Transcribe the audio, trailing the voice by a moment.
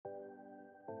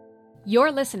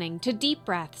You're listening to Deep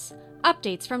Breaths,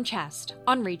 updates from CHEST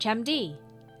on ReachMD.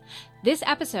 This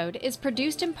episode is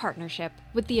produced in partnership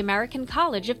with the American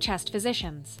College of Chest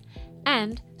Physicians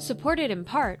and supported in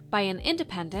part by an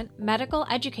independent medical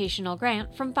educational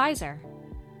grant from Pfizer.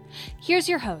 Here's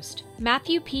your host,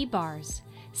 Matthew P. Bars,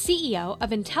 CEO of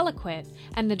IntelliQuit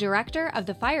and the Director of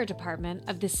the Fire Department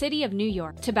of the City of New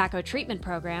York Tobacco Treatment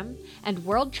Program and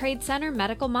World Trade Center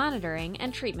Medical Monitoring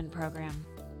and Treatment Program.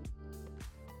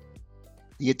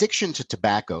 The addiction to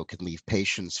tobacco can leave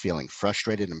patients feeling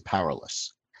frustrated and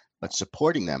powerless, but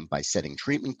supporting them by setting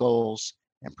treatment goals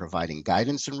and providing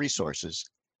guidance and resources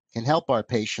can help our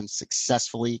patients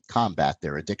successfully combat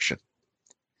their addiction.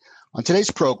 On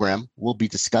today's program, we'll be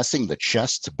discussing the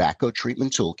CHEST Tobacco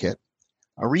Treatment Toolkit,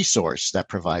 a resource that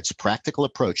provides practical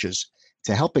approaches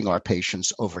to helping our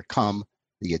patients overcome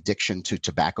the addiction to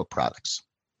tobacco products.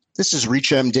 This is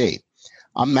ReachMD.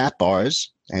 I'm Matt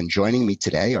Bars, and joining me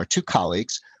today are two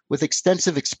colleagues with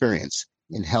extensive experience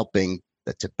in helping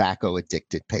the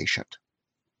tobacco-addicted patient.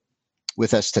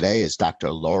 With us today is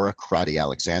Dr. Laura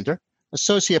Crotty-Alexander,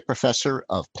 Associate Professor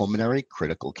of Pulmonary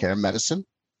Critical Care Medicine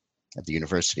at the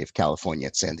University of California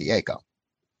at San Diego.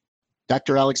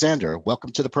 Dr. Alexander,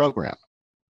 welcome to the program.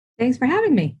 Thanks for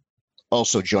having me.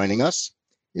 Also joining us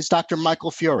is Dr.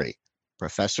 Michael Fiore,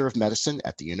 Professor of Medicine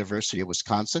at the University of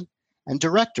Wisconsin and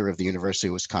Director of the University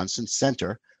of Wisconsin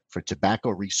Center for Tobacco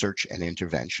Research and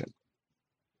Intervention.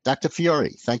 Dr.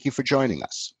 Fiore, thank you for joining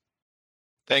us.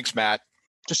 Thanks, Matt.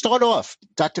 To start off,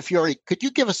 Dr. Fiore, could you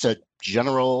give us a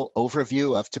general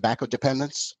overview of tobacco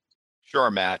dependence? Sure,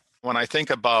 Matt. When I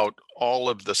think about all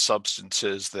of the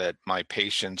substances that my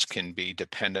patients can be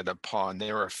dependent upon,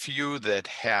 there are a few that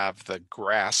have the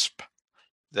grasp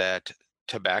that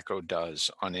tobacco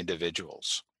does on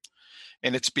individuals.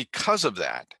 And it's because of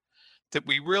that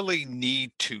we really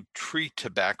need to treat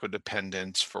tobacco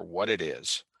dependence for what it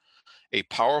is, a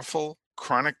powerful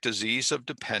chronic disease of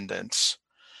dependence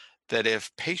that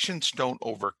if patients don't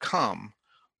overcome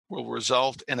will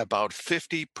result in about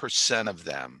 50% of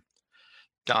them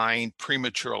dying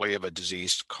prematurely of a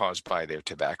disease caused by their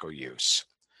tobacco use.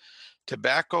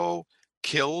 Tobacco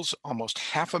kills almost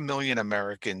 500,000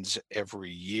 Americans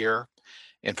every year,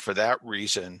 and for that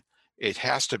reason, it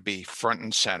has to be front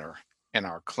and center in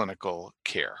our clinical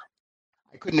care.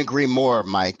 I couldn't agree more,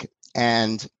 Mike.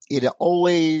 And it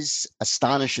always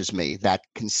astonishes me that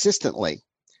consistently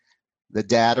the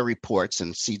data reports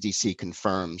and CDC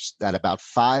confirms that about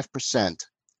 5%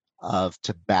 of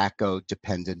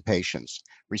tobacco-dependent patients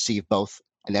receive both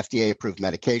an FDA-approved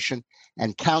medication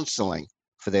and counseling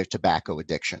for their tobacco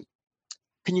addiction.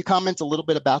 Can you comment a little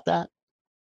bit about that?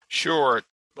 Sure.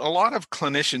 A lot of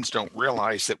clinicians don't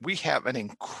realize that we have an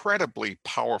incredibly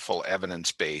powerful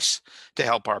evidence base to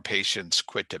help our patients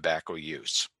quit tobacco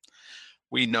use.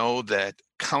 We know that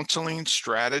counseling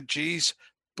strategies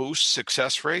boost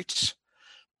success rates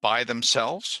by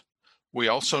themselves. We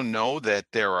also know that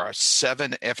there are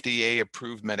 7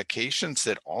 FDA-approved medications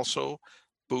that also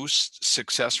boost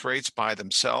success rates by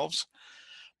themselves.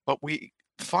 But we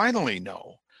finally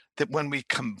know that when we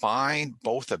combine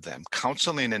both of them,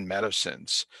 counseling and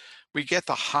medicines, we get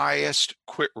the highest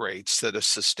quit rates that are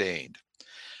sustained.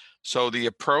 So the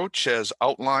approach as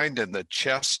outlined in the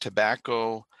CHEST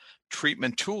Tobacco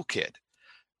Treatment Toolkit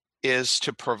is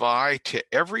to provide to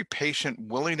every patient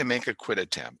willing to make a quit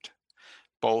attempt,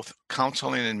 both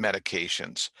counseling and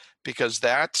medications, because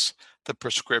that's the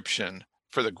prescription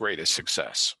for the greatest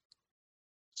success.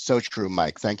 So true,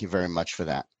 Mike. Thank you very much for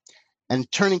that. And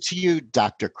turning to you,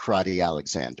 Dr.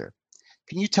 Crotty-Alexander,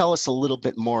 can you tell us a little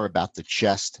bit more about the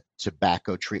CHEST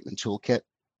Tobacco Treatment Toolkit?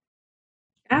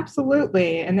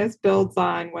 Absolutely. And this builds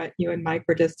on what you and Mike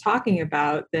were just talking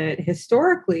about, that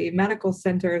historically medical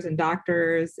centers and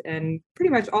doctors and pretty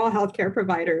much all healthcare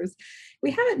providers,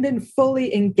 we haven't been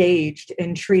fully engaged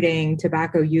in treating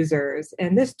tobacco users.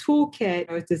 And this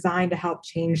toolkit was designed to help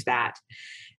change that.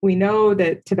 We know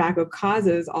that tobacco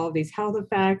causes all of these health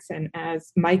effects, and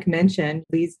as Mike mentioned,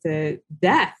 leads to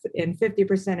death in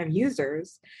 50% of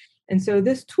users. And so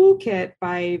this toolkit,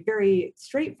 by very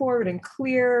straightforward and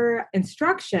clear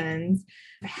instructions,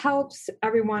 helps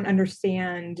everyone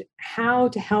understand how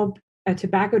to help a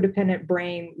tobacco-dependent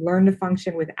brain learn to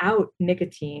function without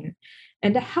nicotine,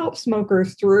 and to help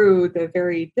smokers through the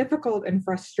very difficult and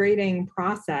frustrating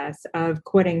process of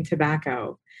quitting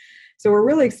tobacco. So we're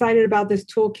really excited about this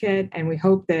toolkit, and we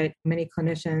hope that many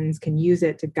clinicians can use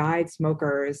it to guide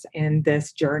smokers in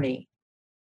this journey.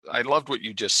 I loved what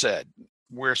you just said.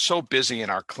 We're so busy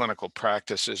in our clinical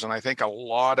practices, and I think a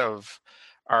lot of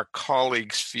our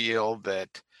colleagues feel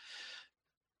that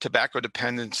tobacco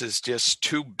dependence is just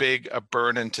too big a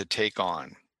burden to take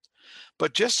on.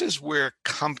 But just as we're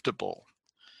comfortable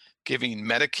giving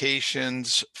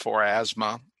medications for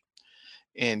asthma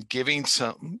and giving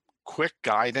some quick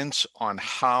guidance on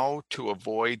how to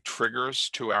avoid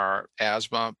triggers to our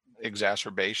asthma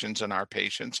exacerbations in our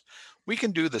patients, we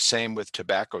can do the same with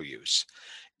tobacco use.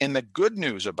 And the good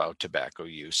news about tobacco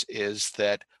use is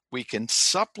that we can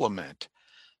supplement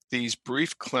these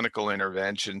brief clinical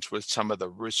interventions with some of the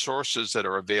resources that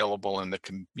are available in the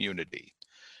community,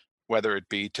 whether it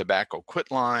be tobacco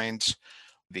quit lines,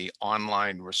 the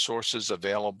online resources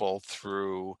available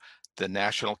through the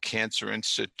National Cancer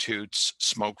Institute's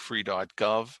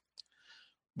smokefree.gov.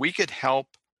 We could help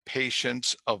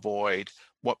patients avoid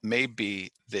what may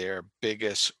be their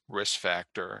biggest risk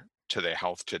factor to their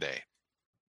health today.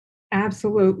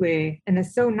 Absolutely. And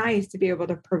it's so nice to be able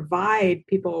to provide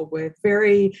people with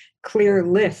very clear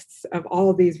lists of all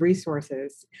of these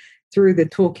resources through the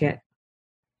toolkit.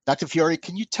 Dr. Fiore,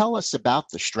 can you tell us about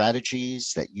the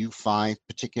strategies that you find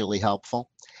particularly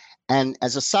helpful? And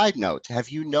as a side note, have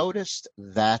you noticed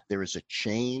that there is a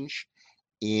change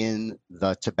in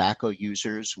the tobacco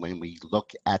users when we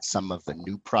look at some of the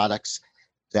new products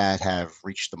that have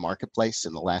reached the marketplace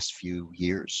in the last few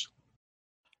years?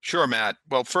 Sure, Matt.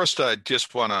 Well, first, I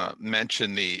just want to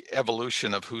mention the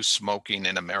evolution of who's smoking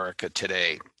in America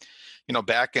today. You know,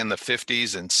 back in the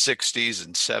 50s and 60s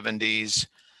and 70s,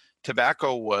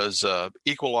 tobacco was an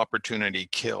equal opportunity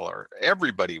killer.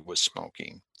 Everybody was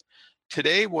smoking.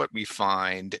 Today, what we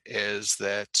find is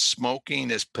that smoking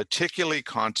is particularly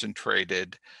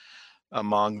concentrated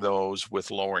among those with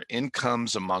lower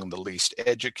incomes, among the least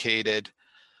educated,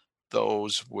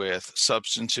 those with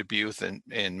substance abuse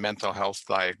and mental health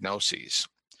diagnoses.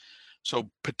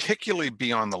 So particularly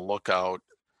be on the lookout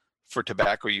for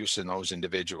tobacco use in those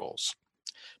individuals.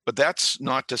 But that's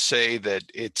not to say that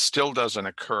it still doesn't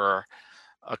occur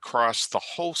across the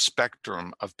whole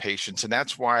spectrum of patients. And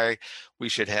that's why we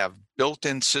should have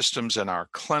built-in systems in our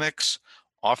clinics,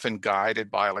 often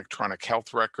guided by electronic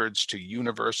health records, to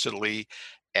universally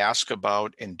ask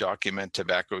about and document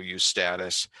tobacco use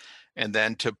status, and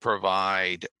then to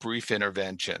provide brief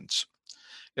interventions.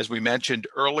 As we mentioned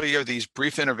earlier, these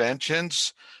brief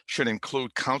interventions should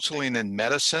include counseling and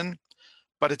medicine,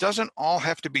 but it doesn't all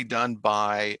have to be done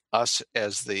by us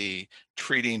as the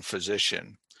treating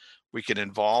physician. We can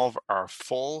involve our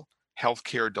full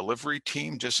healthcare delivery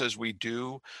team, just as we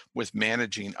do with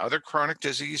managing other chronic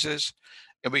diseases,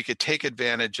 and we could take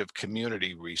advantage of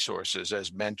community resources,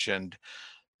 as mentioned,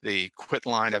 the quit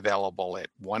line available at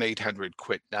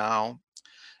 1-800-QUIT-NOW,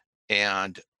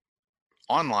 and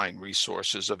online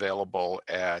resources available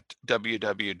at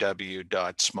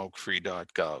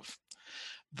www.smokefree.gov.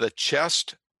 The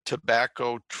Chest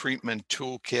Tobacco Treatment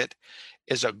Toolkit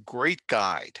is a great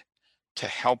guide to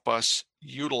help us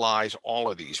utilize all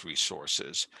of these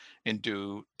resources and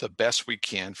do the best we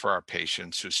can for our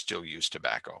patients who still use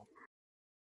tobacco.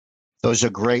 Those are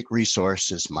great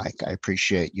resources, Mike. I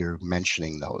appreciate your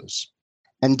mentioning those.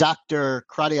 And Dr.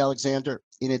 Crotty-Alexander,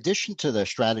 in addition to the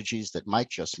strategies that Mike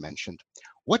just mentioned,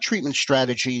 what treatment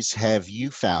strategies have you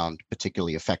found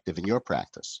particularly effective in your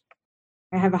practice?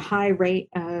 I have a high rate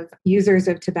of users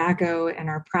of tobacco in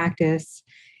our practice.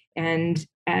 And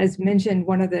as mentioned,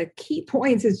 one of the key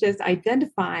points is just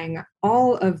identifying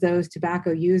all of those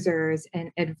tobacco users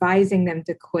and advising them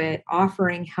to quit,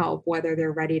 offering help whether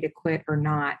they're ready to quit or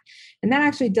not. And that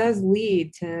actually does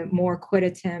lead to more quit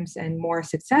attempts and more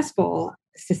successful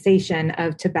cessation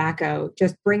of tobacco,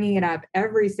 just bringing it up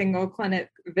every single clinic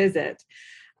visit.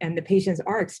 And the patients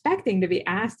are expecting to be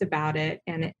asked about it,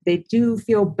 and they do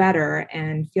feel better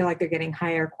and feel like they're getting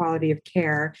higher quality of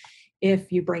care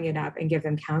if you bring it up and give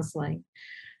them counseling.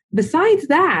 Besides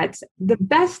that, the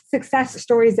best success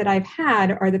stories that I've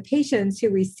had are the patients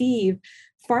who receive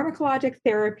pharmacologic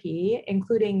therapy,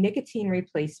 including nicotine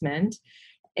replacement,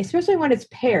 especially when it's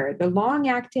paired, the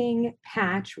long-acting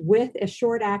patch with a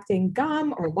short-acting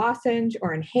gum or lozenge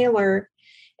or inhaler,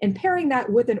 and pairing that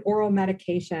with an oral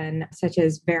medication such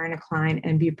as varenicline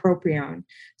and bupropion.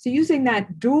 So using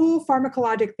that dual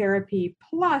pharmacologic therapy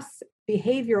plus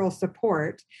behavioral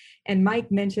support, and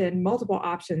Mike mentioned multiple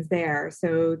options there.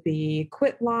 So the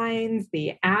quit lines,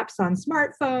 the apps on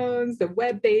smartphones, the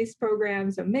web-based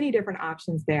programs, so many different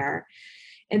options there.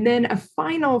 And then a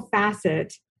final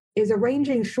facet is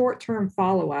arranging short-term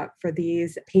follow-up for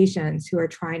these patients who are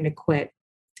trying to quit.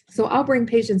 So I'll bring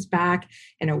patients back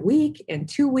in a week, in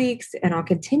 2 weeks, and I'll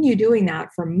continue doing that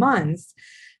for months,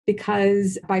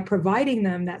 because by providing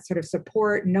them that sort of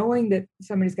support, knowing that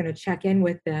somebody's going to check in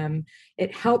with them,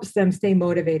 it helps them stay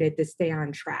motivated to stay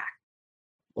on track.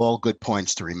 All good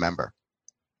points to remember.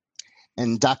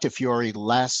 And Dr. Fiore,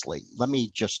 lastly, let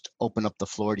me just open up the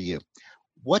floor to you.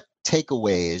 What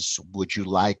takeaways would you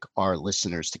like our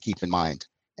listeners to keep in mind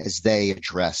as they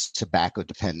address tobacco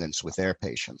dependence with their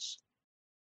patients?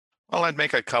 Well, I'd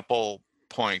make a couple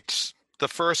points. The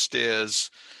first is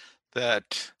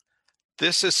that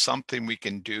this is something we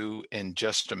can do in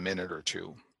just a minute or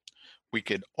two. We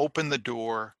could open the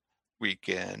door, we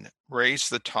can raise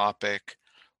the topic,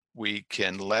 we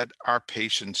can let our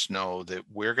patients know that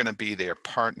we're going to be their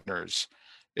partners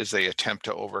as they attempt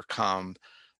to overcome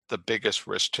the biggest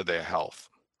risk to their health.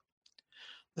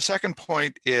 The second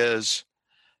point is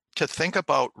to think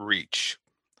about reach.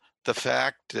 The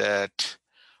fact that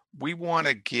we want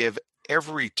to give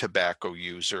every tobacco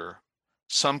user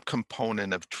some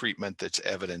component of treatment that's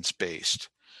evidence-based.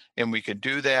 And we can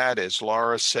do that, as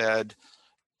Laura said,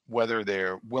 whether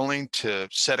they're willing to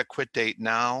set a quit date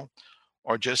now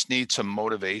or just need some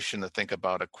motivation to think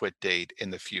about a quit date in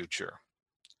the future.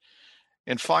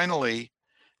 And finally,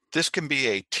 this can be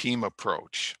a team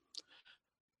approach.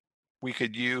 We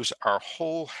could use our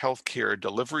whole healthcare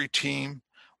delivery team.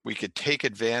 We could take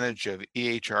advantage of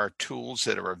EHR tools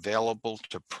that are available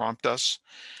to prompt us,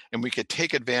 and we could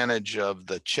take advantage of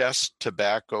the CHEST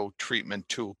Tobacco Treatment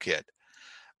Toolkit,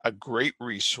 a great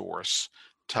resource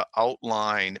to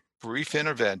outline brief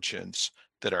interventions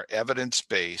that are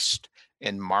evidence-based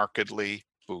and markedly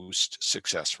boost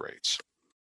success rates.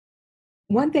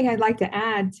 One thing I'd like to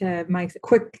add to Mike's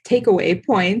quick takeaway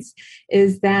points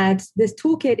is that this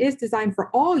toolkit is designed for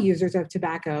all users of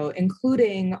tobacco,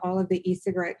 including all of the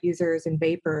e-cigarette users and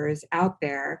vapors out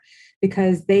there,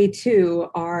 because they too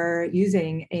are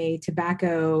using a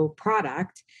tobacco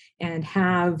product and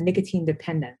have nicotine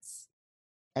dependence.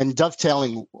 And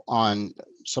dovetailing on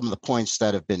some of the points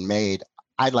that have been made,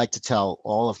 I'd like to tell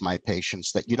all of my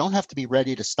patients that you don't have to be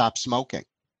ready to stop smoking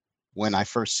when I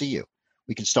first see you.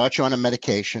 We can start you on a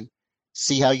medication,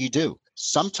 see how you do.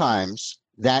 Sometimes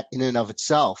that in and of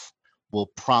itself will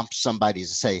prompt somebody to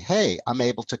say, hey, I'm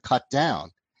able to cut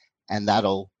down, and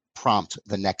that'll prompt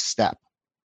the next step.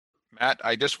 Matt,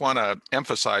 I just want to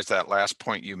emphasize that last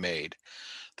point you made.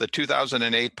 The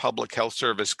 2008 Public Health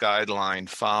Service guideline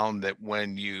found that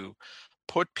when you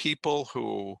put people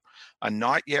who are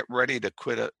not yet ready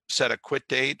to set a quit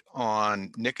date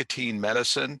on nicotine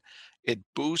medicine, it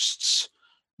boosts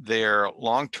their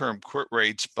long-term quit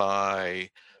rates by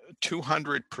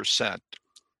 200%.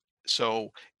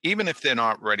 So even if they're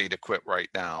not ready to quit right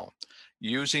now,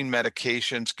 using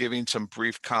medications, giving some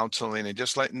brief counseling, and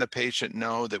just letting the patient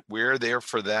know that we're there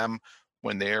for them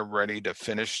when they're ready to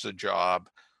finish the job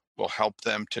will help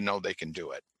them to know they can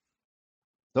do it.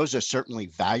 Those are certainly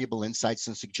valuable insights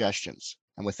and suggestions.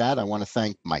 And with that, I want to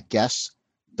thank my guests,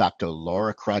 Dr.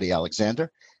 Laura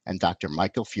Crotty-Alexander and Dr.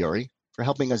 Michael Fiore, for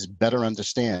helping us better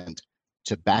understand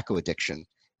tobacco addiction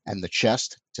and the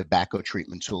CHEST Tobacco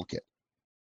Treatment Toolkit.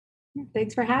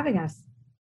 Thanks for having us.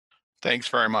 Thanks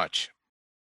very much.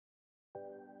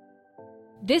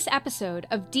 This episode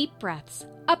of Deep Breaths,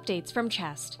 Updates from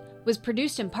CHEST, was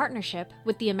produced in partnership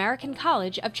with the American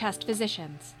College of Chest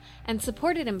Physicians and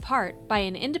supported in part by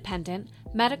an independent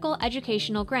medical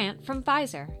educational grant from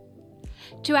Pfizer.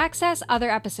 To access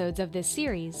other episodes of this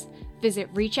series,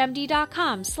 visit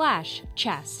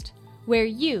reachmd.com/chest, where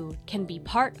you can be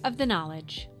part of the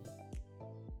knowledge.